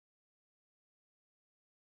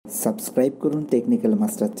Subscribe করুন technical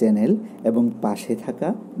master channel এবং পাশে থাকা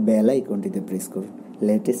বেল আইকনটিতে প্রেস করুন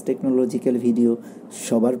লেটেস্ট টেকনোলজিক্যাল ভিডিও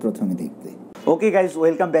সবার প্রথমে দেখতে। Okay guys,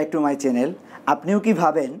 welcome back to my channel. আপনিও কি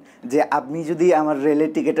ভাবেন যে আপনি যদি আমার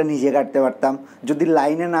রেলের টিকিটটা নিজে কাটতে পারতাম, যদি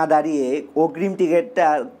লাইনে না দাঁড়িয়ে অগ্রিম টিকিটটা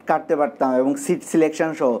কাটতে পারতাম এবং সিট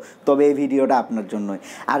সিলেকশন সহ, তবে এই ভিডিওটা আপনার জন্যই।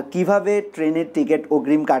 আর কিভাবে ট্রেনের টিকিট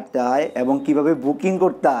অগ্রিম কাটতে হয় এবং কিভাবে বুকিং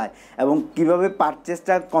করতে হয় এবং কিভাবে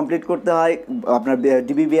পারচেসটা কমপ্লিট করতে হয় আপনার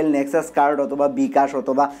ডিবিবিএল নেক্সাস কার্ড অথবা বিকাশ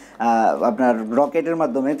অথবা আপনার রকেটের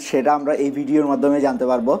মাধ্যমে, সেটা আমরা এই ভিডিওর মাধ্যমে জানতে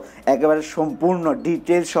পারবো। একেবারে সম্পূর্ণ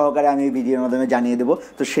ডিটেলস সহকারে আমি এই ভিডিওর মাধ্যমে জানিয়ে দেবো।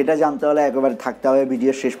 তো সেটা জানতে হলে একেবারে থাকতে হবে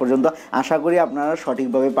ভিডিওর শেষ পর্যন্ত। আশা করি আপনারা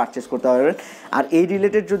সঠিকভাবে পারচেস করতে পারবেন। আর এই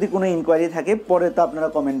রিলেটেড যদি কোনো ইনকোয়ারি থাকে পরে তো আপনারা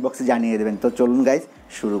কমেন্ট বক্সে জানিয়ে দেবেন। তো চলুন গাইজ,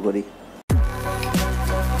 শুরু করি।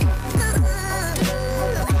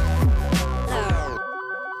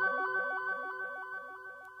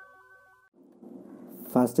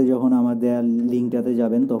 ফার্স্টে যখন আমাদের লিঙ্কটাতে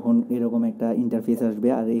যাবেন তখন এরকম একটা ইন্টারফেস আসবে,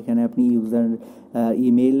 আর এখানে আপনি ইউজার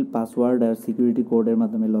ইমেল, পাসওয়ার্ড আর সিকিউরিটি কোডের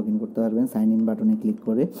মাধ্যমে লগ ইন করতে পারবেন সাইন ইন বাটনে ক্লিক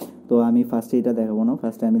করে। তো আমি ফার্স্টে এটা দেখাবো না,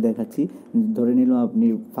 ফার্স্টে আমি দেখাচ্ছি। ধরে নিলাম আপনি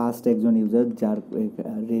ফার্স্ট একজন ইউজার যার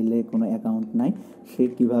রেলে কোনো অ্যাকাউন্ট নাই, সে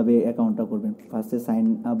কীভাবে অ্যাকাউন্টটা করবেন। ফার্স্টে সাইন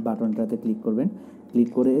আপ বাটনটাতে ক্লিক করবেন। ক্লিক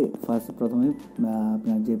করে প্রথমে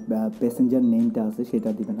আপনার যে প্যাসেঞ্জার নেমটা আছে সেটা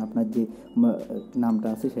দিবেন, আপনার যে নামটা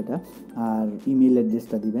আছে সেটা, আর ইমেল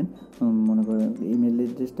অ্যাড্রেসটা দিবেন। মনে করেন ইমেল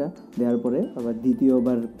অ্যাড্রেসটা দেওয়ার পরে আবার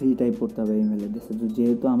দ্বিতীয়বার টাইপ করতে হবে ইমেল অ্যাড্রেসটা।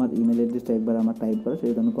 যেহেতু আমার ইমেল অ্যাড্রেসটা একবার আমার টাইপ করা,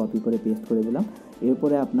 সেহেতু আমি কপি করে পেস্ট করে দিলাম।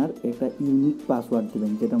 এরপরে আপনার একটা ইউনিক পাসওয়ার্ড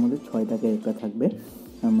দেবেন, যেটার মধ্যে 6টা ক্যারেক্টার থাকবে।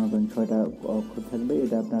 মনে করেন 6টা অক্ষর থাকবে,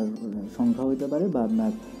 এটা আপনার সংখ্যা হতে পারে বা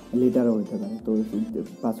আপনার লেটারও হতে পারে। তো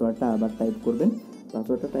পাসওয়ার্ডটা আবার টাইপ করবেন।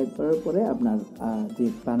 পাসওয়ার্ডটা টাইপ করার পরে আপনার যে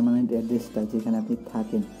পার্মানেন্ট অ্যাড্রেসটা যেখানে আপনি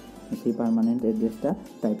থাকেন সেই পার্মানেন্ট অ্যাড্রেসটা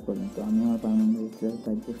টাইপ করবেন। তো আমি আমার পার্মানেন্ট অ্যাড্রেসটা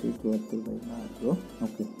টাইপ করছি 74/12।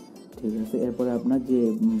 ওকে, ঠিক আছে। এরপরে আপনার যে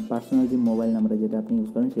পার্সোনাল যে মোবাইল নাম্বারটা যেটা আপনি ইউজ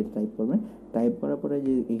করেন সেটা টাইপ করবেন। টাইপ করার পরে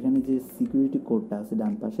যে এখানে যে সিকিউরিটি কোডটা আছে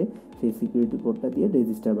ডান পাশে, সেই সিকিউরিটি কোডটা দিয়ে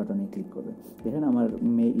রেজিস্টার বাটনে ক্লিক করবেন। দেখেন আমার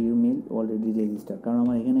ইমেল অলরেডি রেজিস্টার, কারণ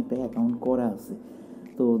আমার এখানে একটা অ্যাকাউন্ট করা আছে।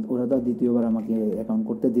 তো ওরা তো দ্বিতীয়বার আমাকে অ্যাকাউন্ট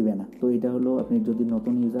করতে দিবে না। তো এটা হলো আপনি যদি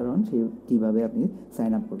নতুন ইউজার হন সে কীভাবে আপনি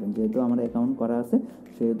সাইন আপ করবেন। যেহেতু আমার অ্যাকাউন্ট করা আছে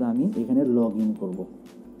সেহেতু আমি এখানে লগ ইন করবো।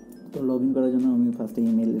 তো লগ ইন করার জন্য আমি ফার্স্টে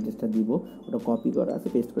ইমেল অ্যাড্রেসটা দিব, ওটা কপি করা আছে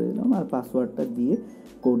পেস্ট করে দিলাম, আর পাসওয়ার্ডটা দিয়ে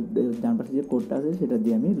কোড ডান পাশে যে কোডটা আছে সেটা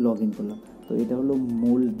দিয়ে আমি লগ ইন করলাম। তো এটা হলো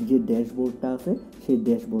মূল যে ড্যাশবোর্ডটা আছে, সেই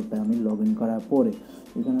ড্যাশবোর্ডটা আমি লগ ইন করার পরে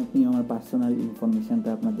এখানে আপনি আমার পার্সোনাল ইনফরমেশানটা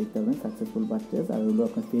আপনার দেখতে পাবেন, সাকসেসফুল পারচেস আর হলো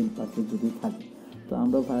আপনার ফেল পারচেস যদি থাকে। তো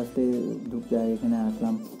আমরা ফার্স্টে ঢুকতে এখানে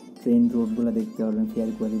আসলাম, ট্রেন রোডগুলো দেখতে পারবেন, ফেয়ার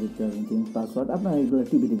কোয়ারি দেখতে পারবেন, চেঞ্জ পাসওয়ার্ড, আপনার এগুলো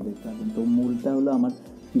টিভি দেখতে পারবেন। তো মূলটা হলো আমার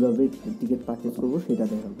কীভাবে টিকিট পারচেস করবো সেটা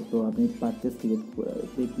দেখাবো। তো আপনি পারচেস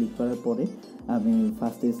টিকিটে ক্লিক করার পরে আমি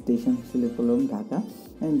ফার্স্টে স্টেশন সিলেক্ট করলাম ঢাকা,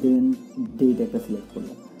 অ্যান্ড দেন ডেট একটা সিলেক্ট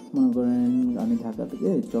করলাম। মনে করেন আমি ঢাকা থেকে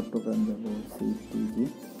চট্টগ্রাম যাবো, সিটিজি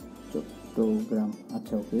চট্টগ্রাম,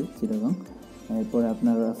 আচ্ছা ওকে, চিটাগাং। এরপরে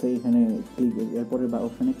আপনার আছে এখানে ক্লিক, এরপরে বা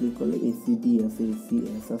অপশানে ক্লিক করলে এসিবি আছে,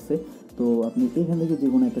 এসিএস আছে। তো আপনি এখান থেকে যে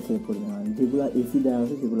কোনো একটা সিলেক্ট করবেন। যেগুলো এসি দেওয়া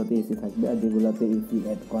আছে সেগুলোতে এসি থাকবে, আর যেগুলোতে এসি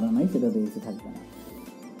অ্যাড করা নাই সেটাতে এসি থাকবে না।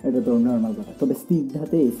 এটা তো নর্মাল কথা। তবে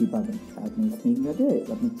স্নিগ্ধাতে এসি পাবেন আপনি, স্নিগ্ধাতে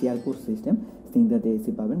আপনি চেয়ার কোচ সিস্টেম, স্নিগ্ধাতে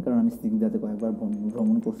এসি পাবেন, কারণ আমি স্নিগ্ধাতে কয়েকবার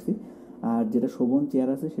ভ্রমণ করছি। আর যেটা শোভন চেয়ার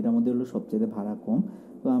আছে সেটার মধ্যে হলো সবচেয়ে ভাড়া কম।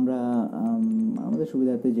 তো আমরা আমাদের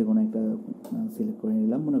সুবিধার্থে যে কোনো একটা সিলেক্ট করে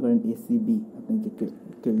নিলাম। মনে করেন এসিবি, আপনি যে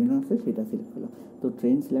ট্রেন আছে সেটা সিলেক্ট করলাম। তো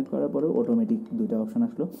ট্রেন সিলেক্ট করার পরে অটোমেটিক দুটো অপশান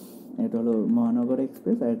আসলো, একটা হলো মহানগর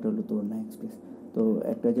এক্সপ্রেস আর একটা হলো তরুণা এক্সপ্রেস। তো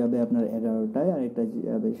একটা যাবে আপনার 11টায় আর একটা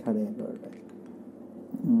যাবে 11:30টায়,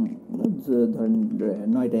 ধরেন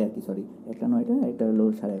 9টায় আর কি, সরি, একটা 9টায় একটা হলো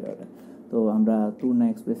 11:30টায়। তো আমরা তরুণা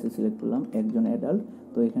এক্সপ্রেসে সিলেক্ট করলাম, একজন অ্যাডাল্ট।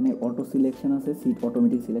 তো এখানে অটো সিলেকশন আছে, সিট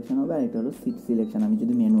অটোমেটিক সিলেকশন হবে, আর এটা হলো সিট সিলেকশন আমি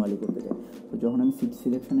যদি ম্যানুয়ালি করতে চাই। তো যখন আমি সিট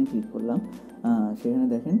সিলেকশনে ক্লিক করলাম, সেখানে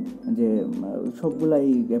দেখেন যে সবগুলাই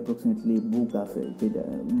অ্যাপ্রক্সিমেটলি বুক আছে। যেটা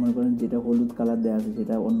মনে করেন যেটা হলুদ কালার দেওয়া আছে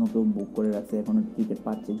সেটা অন্য কেউ বুক করে রাখছে, এখনও টিকিট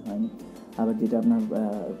পারচেজ হয়নি। আবার যেটা আপনার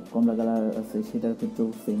কমলা কালার আছে সেটার ক্ষেত্রেও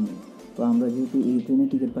সেম। তো আমরা যেহেতু এই ট্রেনের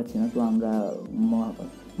টিকিট পাচ্ছি না, তো আমরা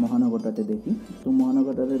মহানগরটাতে দেখি। তো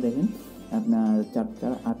মহানগরটাতে দেখেন আপনার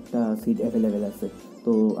 8টা সিট অ্যাভেলেবেল আছে।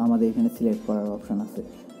 তো আমাদের এখানে সিলেক্ট করার অপশান আছে।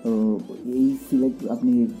 তো এই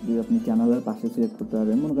আপনি জানালার পাশে সিলেক্ট করতে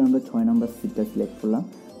পারবেন। মনে করেন আমরা 6 নম্বর সিটটা সিলেক্ট করলাম।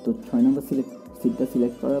 তো 6 নম্বর সিটটা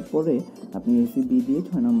সিলেক্ট করার পরে আপনি এসিবি দিয়ে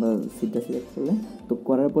 6 নম্বর সিটটা সিলেক্ট করলেন। তো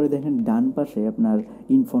করার পরে দেখেন ডান পাশে আপনার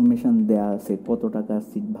ইনফরমেশান দেওয়া আছে, কত টাকা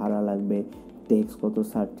সিট ভাড়া লাগবে, ট্যাক্স কত,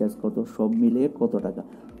 সারচার্জ কত, সব মিলিয়ে কত টাকা।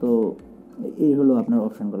 তো এই হলো আপনার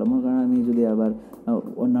অপশানগুলো। মনে করেন আমি যদি আবার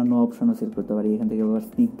অন্যান্য অপশানও সিলেক্ট করতে পারি, এখান থেকে আবার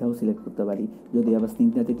স্নিগ্ধাও সিলেক্ট করতে পারি। যদি আবার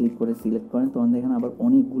স্নিগ্ধাতে ক্লিক করে সিলেক্ট করেন তখন দেখেন আবার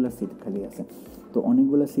অনেকগুলো সিট খালি আছে। তো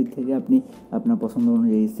অনেকগুলো সিট থেকে আপনি আপনার পছন্দ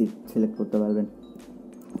অনুযায়ী সিট সিলেক্ট করতে পারবেন।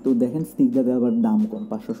 তো দেখেন স্নিগ্ধাতে আবার দাম কম,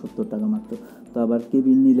 570 টাকা মাত্র। তো আবার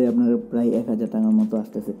কেবিন নিলে আপনার প্রায় 1000 টাকার মতো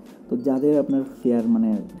আসতেছে। তো যাদের আপনার ফেয়ার মানে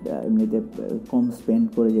এমনিতে কম স্পেন্ড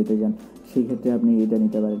করে যেতে চান, সেই ক্ষেত্রে আপনি এটা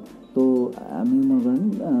নিতে পারেন। তো আমি মনে করেন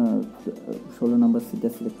 16 নম্বর সিটটা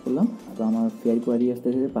সিলেক্ট করলাম। তো আমার ফেয়ার কোয়ারি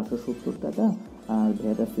আসতেছে 570 টাকা, আর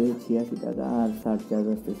ভ্যাট আসতেছে 86 টাকা, আর সার্চ চার্জ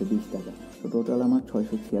আসতেছে 20 টাকা। তো টোটাল আমার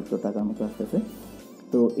 676 টাকার মতো আসতেছে।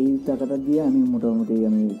 তো এই টাকাটা দিয়ে আমি মোটামুটি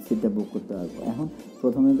আমি সিটটা বুক করতে পারবো। এখন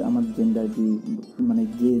প্রথমে আমার জেন্ডার কি, মানে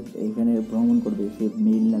যে এখানে ভ্রমণ করবে সে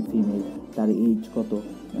মেল না ফিমেল, তার এজ কত,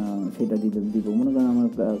 সেটা দিব। মনে করেন আমার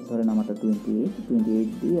ধরেন আমারটা 28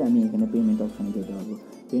 দিয়ে আমি এখানে পেমেন্ট অপশানে যেতে পারবো।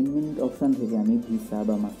 পেমেন্ট অপশান থেকে আমি ভিসা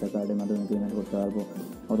বা মাস্টার কার্ডের মাধ্যমে পেমেন্ট করতে পারবো,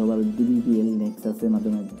 অথবা ডিবিপিএল নেক্সাসের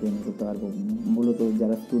মাধ্যমে পেমেন্ট করতে পারবো। মূলত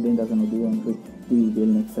যারা স্টুডেন্ট আছেন অধিকাংশই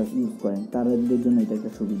ডিবিপিএল নেক্সাস ইউজ করেন, তাদের জন্য এটা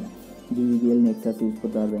একটা সুবিধা। ডিবিপিএল নেক্সাস ইউজ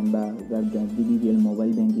করতে পারবেন, বা ডিবিপিএল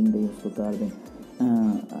মোবাইল ব্যাঙ্কিংটা ইউজ করতে পারবেন।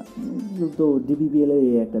 তো ডিবিপিএল এর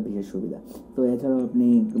একটা বিশেষ সুবিধা। তো এছাড়াও আপনি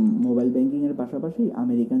মোবাইল ব্যাঙ্কিংয়ের পাশাপাশি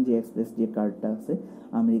আমেরিকান যে এক্সপ্রেস যে কার্ডটা আছে,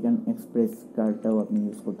 আমেরিকান এক্সপ্রেস কার্ডটাও আপনি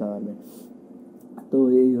ইউজ করতে পারবেন। তো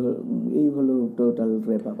এই হলো টোটাল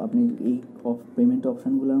র্যাপ আপ। আপনি এই পেমেন্ট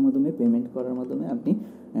অপশানগুলোর মাধ্যমে পেমেন্ট করার মাধ্যমে আপনি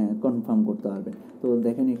কনফার্ম করতে পারবেন। তো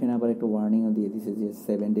দেখেন এখানে আবার একটা ওয়ার্নিংও দিয়ে দিছে যে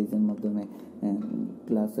 7 ডেজের মাধ্যমে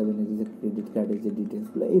ক্লাস 7 এর যে ক্রেডিট কার্ডের যে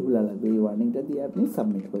ডিটেলসগুলো এইগুলো লাগবে, এই ওয়ার্নিংটা দিয়ে আপনি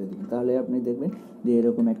সাবমিট করে দেবেন। তাহলে আপনি দেখবেন যে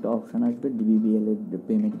এরকম একটা অপশান আসবে ডিবিবিএল এর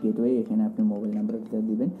পেমেন্ট গেটওয়ে। এখানে আপনি মোবাইল নাম্বারটা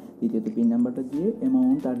দিবেন, দ্বিতীয়ত পিন নাম্বারটা দিয়ে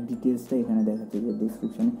অ্যামাউন্ট আর ডিটেলসটা এখানে দেখাচ্ছে যে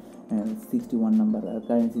ডিসক্রিপশনে 61 নাম্বার আর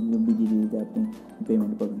কারেন্সি বিডিডিতে আপনি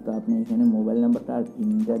পেমেন্ট করবেন। তো আপনি এখানে মোবাইল নাম্বারটা আর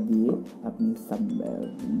পিনটা দিয়ে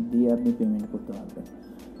আপনি পেমেন্ট করতে পারবেন।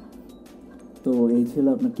 তো এই ছিল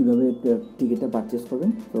আপনার কীভাবে টিকিটটা পারচেস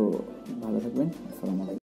করবেন। তো ভালো থাকবেন, আসসালামু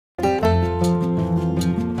আলাইকুম।